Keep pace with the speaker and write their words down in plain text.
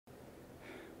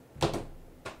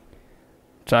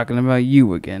talking about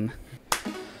you again.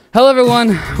 Hello everyone,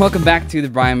 welcome back to the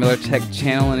Brian Miller Tech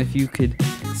channel, and if you could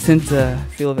sense a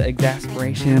feel of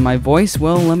exasperation in my voice,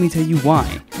 well, let me tell you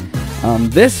why.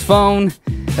 This phone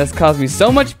has caused me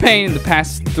so much pain in the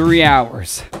past 3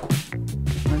 hours.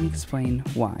 Let me explain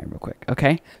why real quick,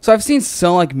 okay? So I've seen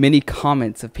many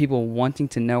comments of people wanting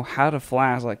to know how to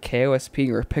flash like KOSP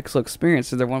or Pixel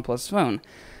Experience to their OnePlus phone.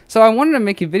 So I wanted to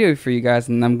make a video for you guys,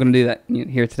 and I'm going to do that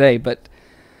here today, but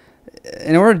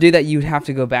in order to do that, you'd have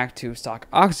to go back to stock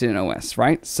Oxygen OS,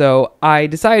 right? So I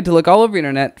decided to look all over the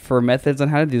internet for methods on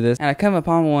how to do this, and I come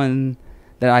upon one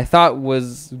that I thought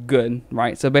was good,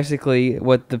 right? So basically,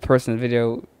 what the person in the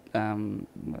video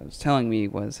was telling me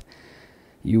was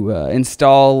you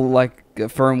install like a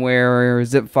firmware or a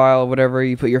zip file or whatever,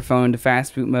 you put your phone to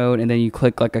Fastboot Mode, and then you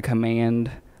click like a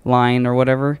command line or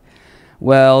whatever.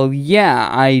 Well, yeah,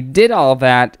 I did all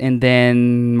that, and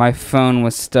then my phone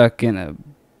was stuck in a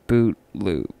boot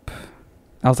loop.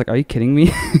 I was like, are you kidding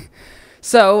me?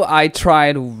 So I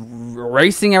tried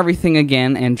erasing everything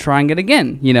again and trying it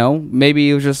again. You know, maybe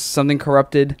it was just something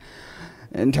corrupted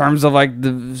in terms of like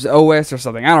the OS or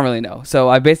something. I don't really know. So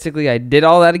I did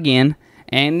all that again,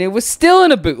 and it was still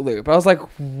in a boot loop. I was like,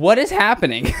 what is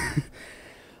happening?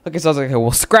 Okay, so I was like, okay,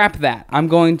 well, scrap that. I'm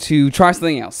going to try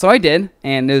something else. So I did,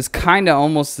 and it was kind of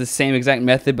almost the same exact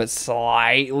method, but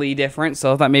slightly different.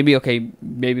 So I thought maybe it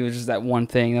was just that one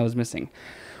thing that was missing.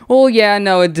 Well, yeah,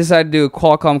 no, it decided to do a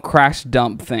Qualcomm crash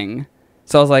dump thing.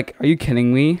 So I was like, are you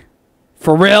kidding me?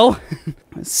 For real?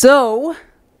 So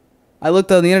I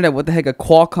looked on the internet what the heck a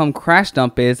Qualcomm crash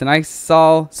dump is, and I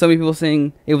saw so many people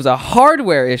saying it was a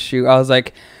hardware issue. I was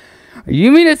like,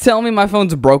 you mean to tell me my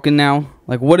phone's broken now?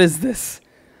 Like, what is this?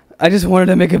 I just wanted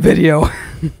to make a video.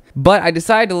 But I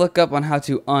decided to look up on how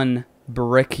to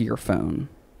unbrick your phone,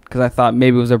 because I thought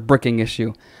maybe it was a bricking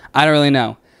issue. I don't really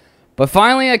know. But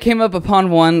finally I came up upon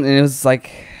one, and it was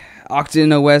like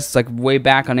Oxygen OS, like way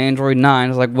back on Android 9. I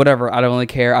was like, whatever, I don't really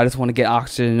care. I just want to get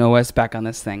Oxygen OS back on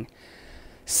this thing.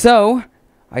 So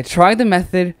I tried the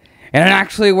method, and it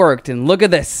actually worked. And look at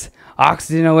this.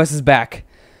 Oxygen OS is back.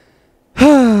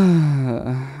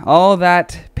 All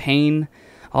that pain,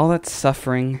 all that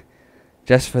suffering,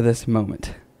 just for this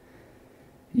moment.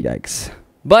 Yikes.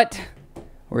 But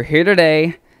we're here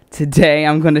today. Today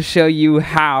I'm going to show you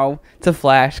how to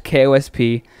flash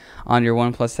KOSP on your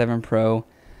OnePlus 7 Pro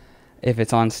if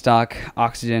it's on stock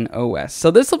Oxygen OS.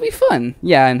 So this will be fun.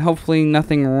 Yeah, and hopefully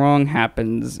nothing wrong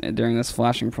happens during this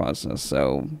flashing process.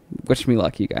 So wish me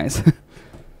luck, you guys.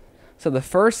 So the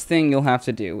first thing you'll have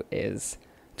to do is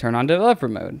turn on developer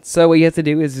mode. So what you have to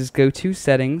do is just go to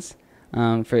settings.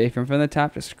 If you're from the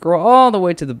top, just scroll all the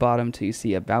way to the bottom till you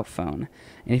see About Phone.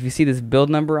 And if you see this build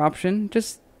number option,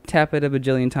 just tap it a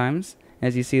bajillion times.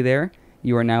 As you see there,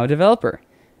 you are now a developer.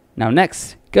 Now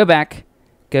next, go back,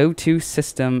 go to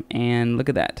System, and look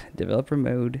at that. Developer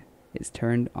mode is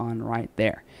turned on right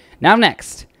there. Now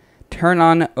next, turn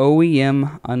on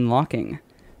OEM unlocking.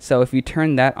 So if you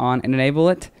turn that on and enable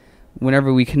it,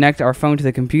 whenever we connect our phone to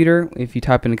the computer, if you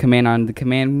type in a command on the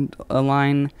command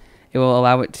line, it will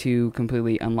allow it to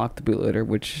completely unlock the bootloader,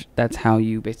 which that's how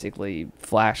you basically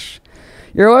flash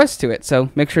your OS to it. So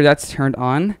make sure that's turned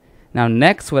on. Now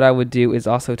next, what I would do is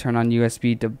also turn on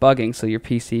USB debugging so your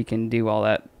PC can do all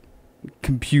that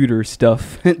computer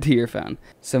stuff to your phone.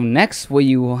 So next, what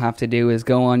you will have to do is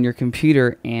go on your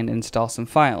computer and install some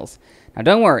files. Now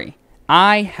don't worry,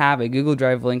 I have a Google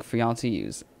Drive link for y'all to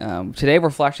use. Today we're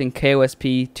flashing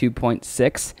KOSP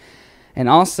 2.6. And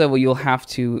also what you'll have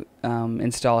to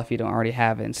install, if you don't already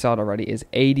have it installed already, is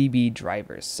Adb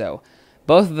drivers. So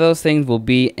both of those things will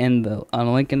be in on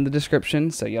a link in the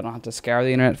description, so you don't have to scour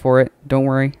the internet for it. Don't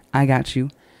worry, I got you.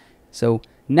 So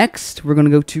next, we're going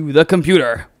to go to the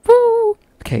computer. Woo!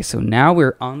 Okay, so now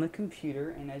we're on the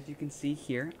computer, and as you can see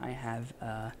here, I have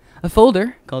a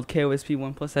folder called KOSP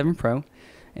OnePlus 7 Pro.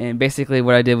 And basically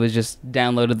what I did was just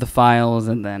downloaded the files,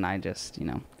 and then I just,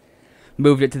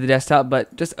 moved it to the desktop,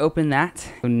 but just open that.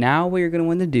 So now what you're going to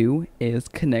want to do is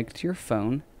connect your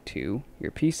phone to your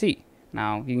PC.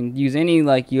 Now you can use any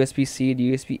like USB-C to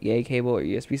USB-A cable or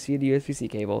USB-C to USB-C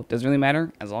cable. Doesn't really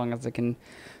matter as long as it can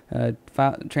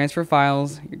transfer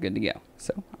files. You're good to go.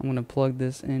 So I'm going to plug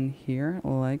this in here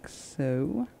like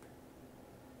so.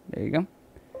 There you go.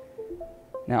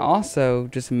 Now also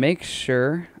just make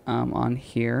sure on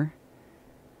here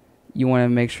you want to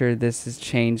make sure this is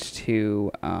changed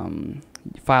to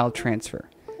file transfer,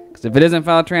 because if it isn't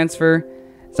file transfer,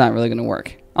 it's not really going to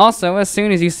work. Also, as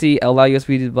soon as you see allow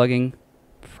USB debugging,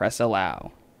 press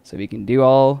allow so we can do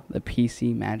all the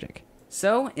PC magic.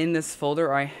 So in this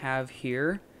folder I have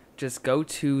here, just go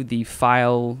to the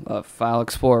file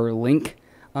Explorer link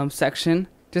section,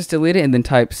 Just delete it and then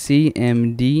type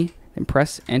CMD and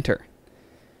press enter.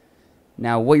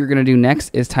 Now what you're going to do next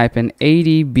is type in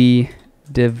Adb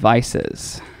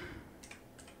Devices.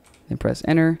 Then press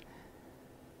enter.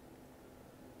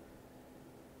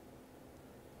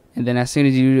 And then as soon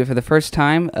as you do it for the first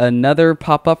time, another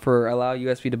pop-up for allow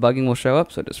USB debugging will show up.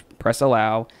 So just press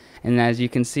allow. And as you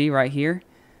can see right here,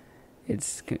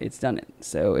 it's done it.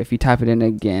 So if you type it in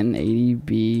again,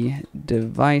 Adb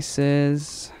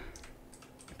Devices,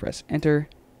 press enter,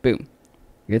 boom,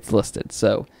 it's listed.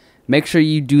 So make sure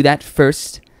you do that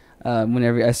first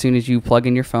as soon as you plug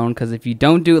in your phone, because if you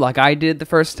don't do it like I did the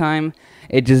first time,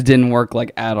 it just didn't work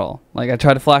like at all. Like I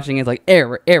tried flashing, it's like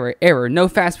error, no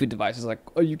Fastboot devices. Like,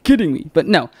 are you kidding me? But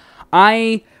no,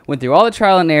 I went through all the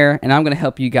trial and error, and I'm gonna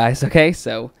help you guys. Okay,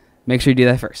 so make sure you do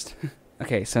that first.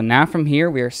 Okay, so now from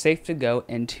here, we are safe to go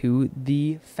into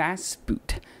the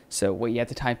Fastboot. So what you have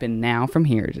to type in now from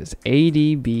here is just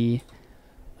Adb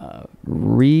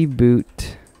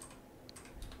Reboot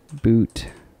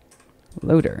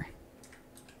Bootloader.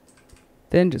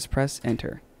 Then just press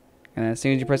enter. And as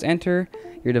soon as you press enter,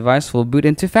 your device will boot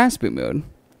into Fastboot mode.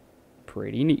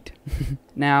 Pretty neat.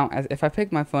 Now, if I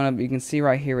pick my phone up, you can see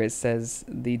right here it says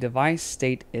the device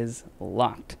state is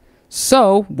locked.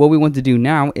 So what we want to do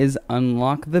now is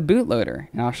unlock the bootloader,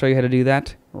 and I'll show you how to do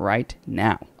that right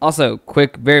now. Also,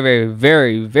 quick,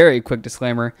 very quick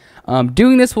disclaimer.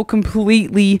 Doing this will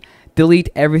completely delete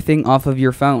everything off of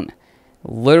your phone.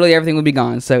 Literally everything will be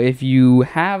gone. So if you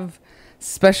have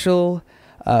special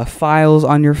files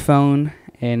on your phone,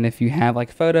 and if you have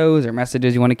like photos or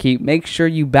messages you want to keep, make sure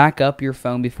you back up your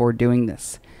phone before doing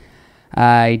this.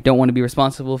 I don't want to be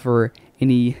responsible for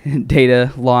any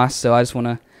data loss, so I just want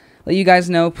to let you guys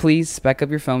know, please back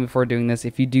up your phone before doing this.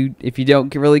 If you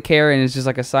don't really care and it's just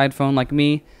like a side phone like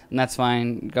me, then that's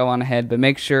fine. Go on ahead, but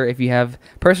make sure if you have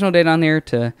personal data on there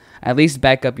to at least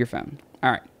back up your phone.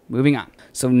 All right, moving on.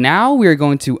 So now we are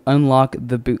going to unlock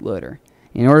the bootloader.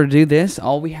 In order to do this,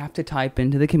 all we have to type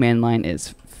into the command line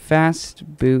is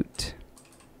fastboot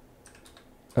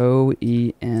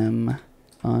OEM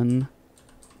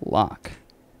unlock,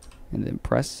 and then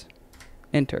press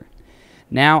enter.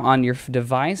 Now on your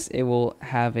device, it will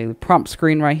have a prompt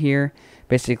screen right here.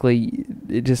 Basically,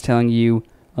 it's just telling you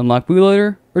unlock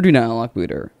bootloader or do not unlock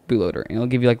bootloader, and it'll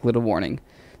give you like a little warning.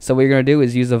 So what you're going to do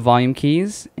is use the volume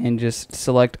keys and just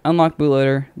select unlock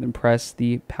bootloader, then press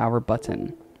the power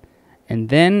button. And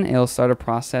then it'll start a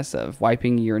process of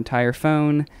wiping your entire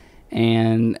phone,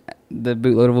 and the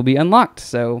bootloader will be unlocked.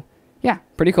 So yeah,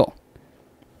 pretty cool.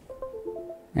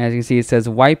 As you can see, it says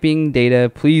wiping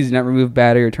data, please do not remove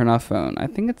battery or turn off phone. I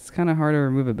think it's kind of hard to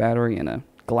remove a battery in a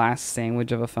glass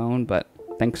sandwich of a phone, but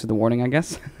thanks for the warning, I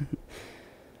guess.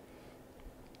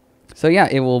 So yeah,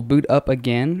 it will boot up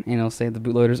again, and it'll say the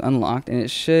bootloader is unlocked, and it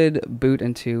should boot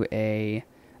into a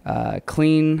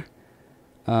clean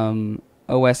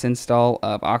OS install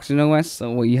of Oxygen OS.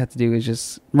 So what you have to do is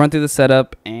just run through the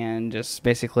setup and just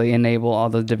basically enable all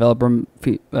the developer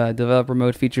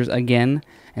mode features again,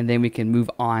 and then we can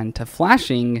move on to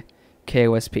flashing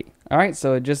KOSP. All right,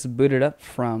 so it just booted up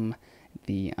from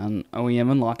the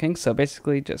OEM unlocking. So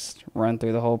basically, just run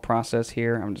through the whole process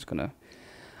here. I'm just gonna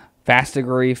fast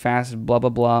agree, fast blah blah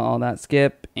blah, all that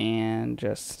skip, and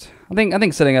just I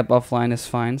think setting up offline is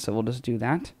fine. So we'll just do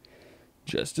that.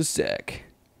 Just a sec.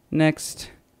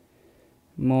 Next.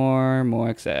 More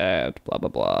accept, blah blah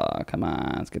blah. Come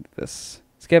on, let's get this.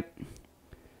 Skip.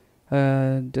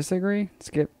 Disagree?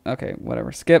 Skip. Okay,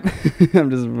 whatever. Skip. I'm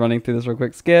just running through this real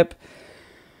quick. Skip.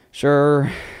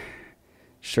 Sure.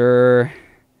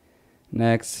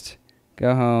 Next.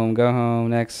 Go home.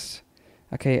 Next.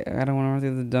 Okay, I don't want to run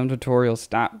through the dumb tutorial.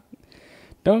 Stop.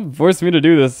 Don't force me to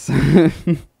do this.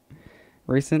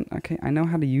 Recent. Okay, I know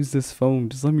how to use this phone.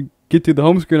 Just let me get to the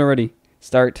home screen already.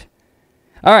 Start.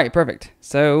 All right, perfect.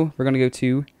 So we're going to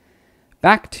go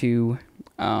back to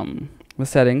the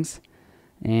settings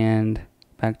and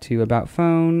back to about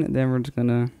phone. Then we're just going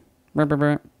to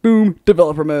boom,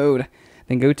 developer mode.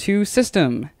 Then go to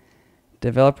system,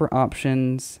 developer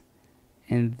options,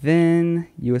 and then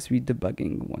USB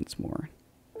debugging once more.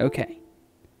 Okay.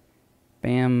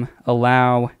 Bam,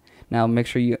 allow. Now make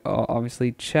sure you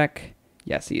obviously check.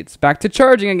 Yeah, see, it's back to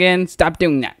charging again. Stop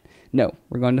doing that. No,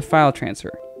 we're going to file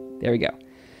transfer. There we go.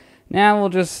 Now we'll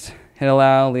just hit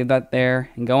allow, leave that there,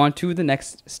 and go on to the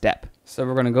next step. So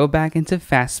we're going to go back into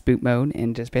Fastboot mode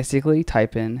and just basically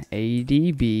type in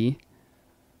Adb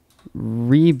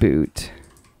Reboot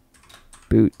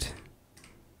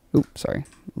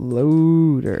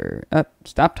loader.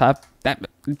 Stop top. There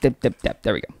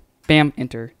we go. Bam,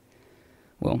 enter.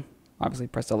 We'll obviously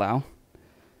press allow.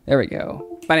 There we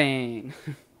go. Bang.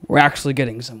 We're actually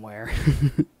getting somewhere.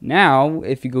 Now,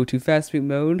 if you go to Fastboot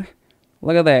Mode,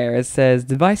 look at there. It says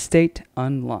device state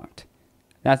unlocked.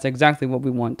 That's exactly what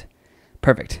we want.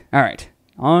 Perfect. All right.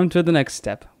 On to the next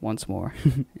step once more.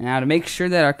 Now, to make sure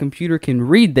that our computer can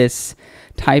read this,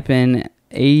 type in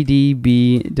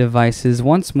Adb Devices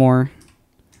once more.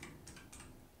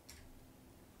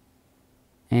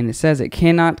 And it says it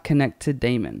cannot connect to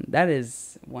daemon. That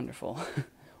is wonderful.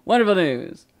 Wonderful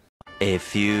news. A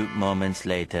few moments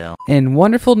later. And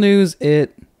wonderful news,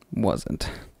 it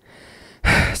wasn't.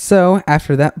 So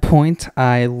after that point,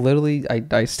 I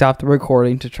stopped the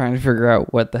recording to try and figure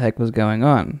out what the heck was going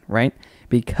on, right?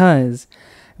 Because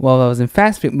while I was in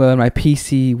Fastboot mode, my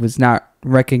PC was not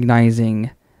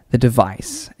recognizing the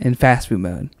device in Fastboot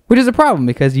mode, which is a problem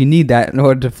because you need that in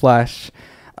order to flash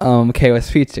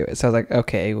KOSP to it. So I was like,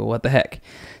 okay, well, what the heck?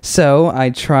 So I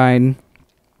tried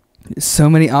so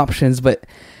many options, but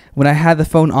when I had the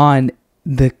phone on,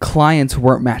 the clients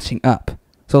weren't matching up.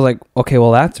 So I was like, okay,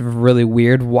 well, that's really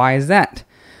weird. Why is that?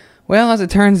 Well, as it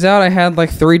turns out, I had like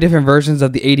 3 different versions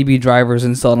of the Adb drivers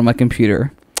installed on my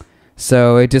computer.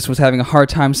 So it just was having a hard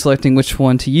time selecting which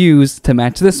one to use to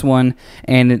match this one,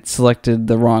 and it selected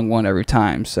the wrong one every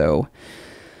time. So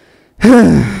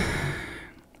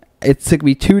it took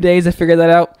me 2 days to figure that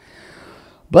out,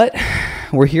 but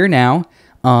we're here now.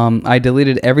 I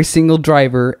deleted every single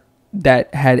driver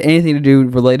that had anything to do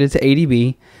related to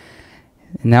Adb.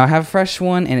 Now I have a fresh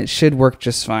one, and it should work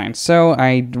just fine. So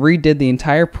I redid the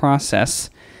entire process.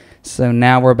 So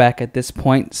now we're back at this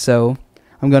point. So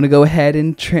I'm going to go ahead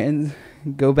and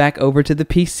go back over to the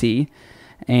PC,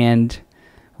 and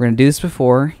we're going to do this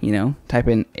before, type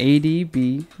in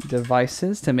Adb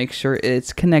Devices to make sure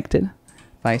it's connected.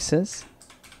 Devices.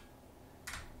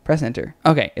 Press enter.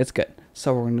 Okay, it's good.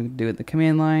 So we're going to do it the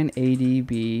command line,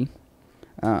 Adb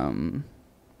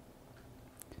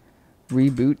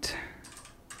Reboot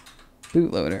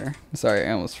Bootloader. Sorry,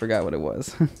 I almost forgot what it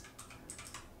was.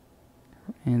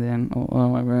 And then, I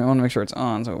want to make sure it's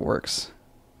on so it works.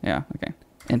 Yeah, okay.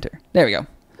 Enter. There we go.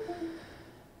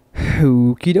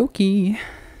 Okie dokie.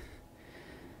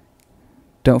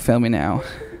 Don't fail me now.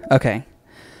 Okay.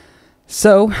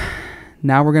 So,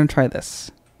 now we're going to try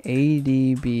this.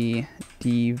 Adb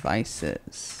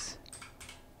Devices.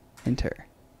 Enter.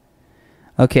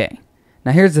 Okay.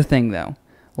 Now here's the thing though.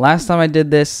 Last time I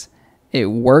did this, it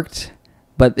worked,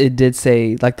 but it did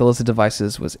say like the list of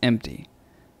devices was empty.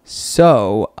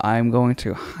 So I'm going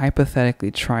to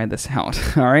hypothetically try this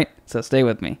out. All right, so stay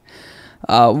with me.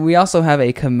 We also have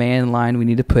a command line we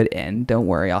need to put in. Don't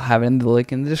worry, I'll have it in the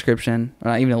link in the description.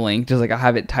 Or not even a link, just like I'll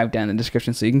have it typed down in the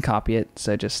description so you can copy it.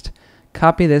 So just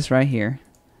copy this right here.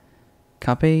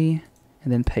 Copy,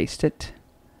 and then paste it.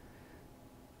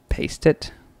 Paste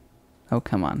it. Oh,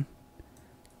 come on.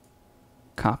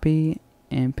 Copy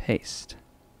and paste.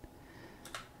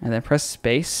 And then press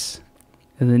space.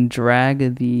 And then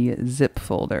drag the zip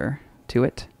folder to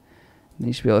it. And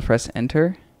you should be able to press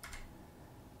enter.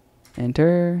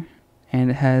 Enter.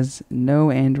 And it has no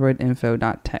Android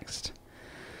info.txt.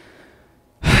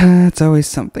 It's always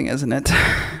something, isn't it?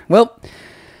 Well,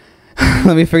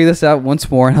 let me figure this out once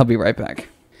more and I'll be right back.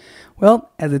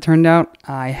 Well, as it turned out,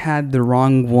 I had the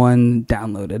wrong one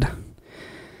downloaded.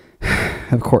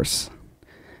 Of course.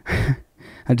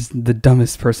 I'm just the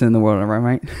dumbest person in the world,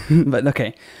 right? But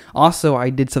okay. Also, I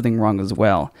did something wrong as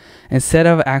well. Instead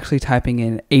of actually typing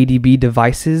in Adb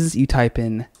Devices, you type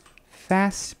in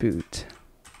Fastboot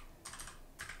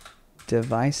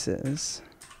Devices.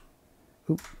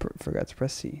 Oop, forgot to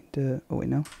press C. Oh wait,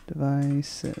 no.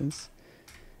 Devices.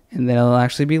 And then it'll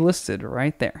actually be listed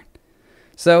right there.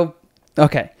 So,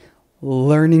 okay.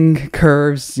 Learning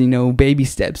curves, baby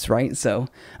steps, right? So,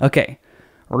 okay.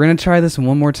 We're going to try this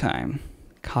one more time.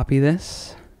 Copy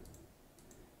this.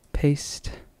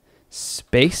 Paste.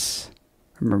 Space.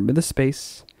 Remember the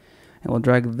space. And we'll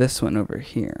drag this one over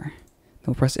here. Then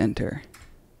we'll press enter.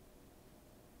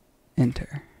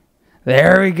 Enter.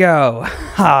 There we go.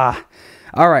 Ha!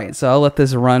 Alright, so I'll let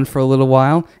this run for a little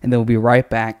while, and then we'll be right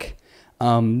back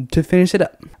to finish it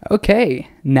up. Okay,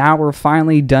 now we're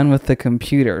finally done with the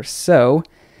computer. So,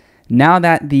 now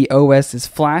that the OS is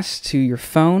flashed to your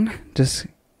phone, just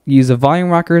use the volume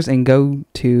rockers and go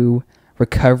to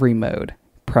recovery mode.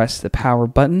 Press the power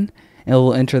button, and it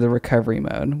will enter the recovery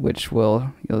mode, which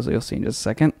you'll see in just a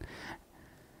second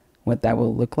what that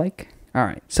will look like.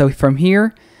 Alright, so from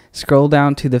here, scroll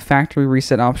down to the factory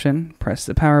reset option, press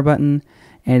the power button,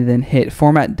 and then hit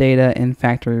format data and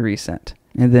factory reset.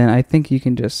 And then I think you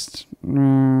can just, I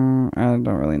don't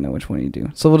really know which one you do.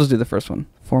 So we'll just do the first one,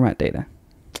 format data.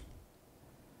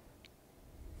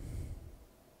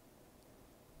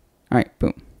 Alright,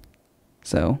 boom.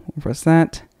 So we'll press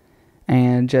that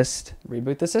and just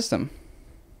reboot the system.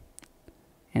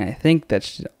 And I think that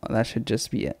should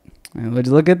just be it. And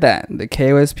look at that, the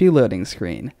KOSP loading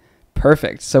screen.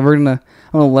 Perfect. So I'm gonna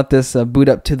let this boot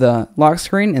up to the lock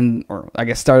screen, or I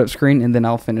guess startup screen, and then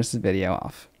I'll finish the video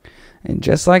off. And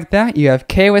just like that, you have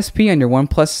KOSP on your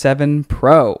OnePlus 7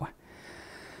 Pro.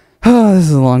 Oh, this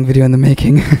is a long video in the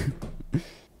making.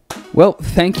 Well,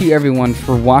 thank you everyone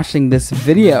for watching this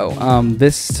video.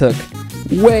 This took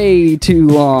way too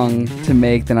long to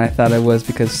make than I thought it was,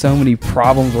 because so many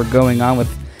problems were going on with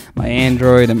my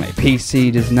Android and my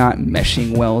PC just not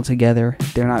meshing well together.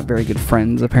 They're not very good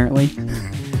friends, apparently.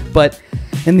 But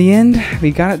in the end,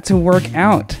 we got it to work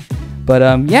out. But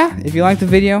yeah, if you liked the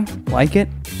video, like it.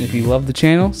 If you love the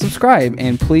channel, subscribe.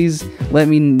 And please let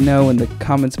me know in the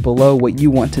comments below what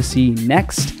you want to see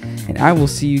next. And I will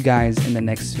see you guys in the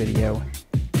next video.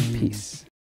 Peace.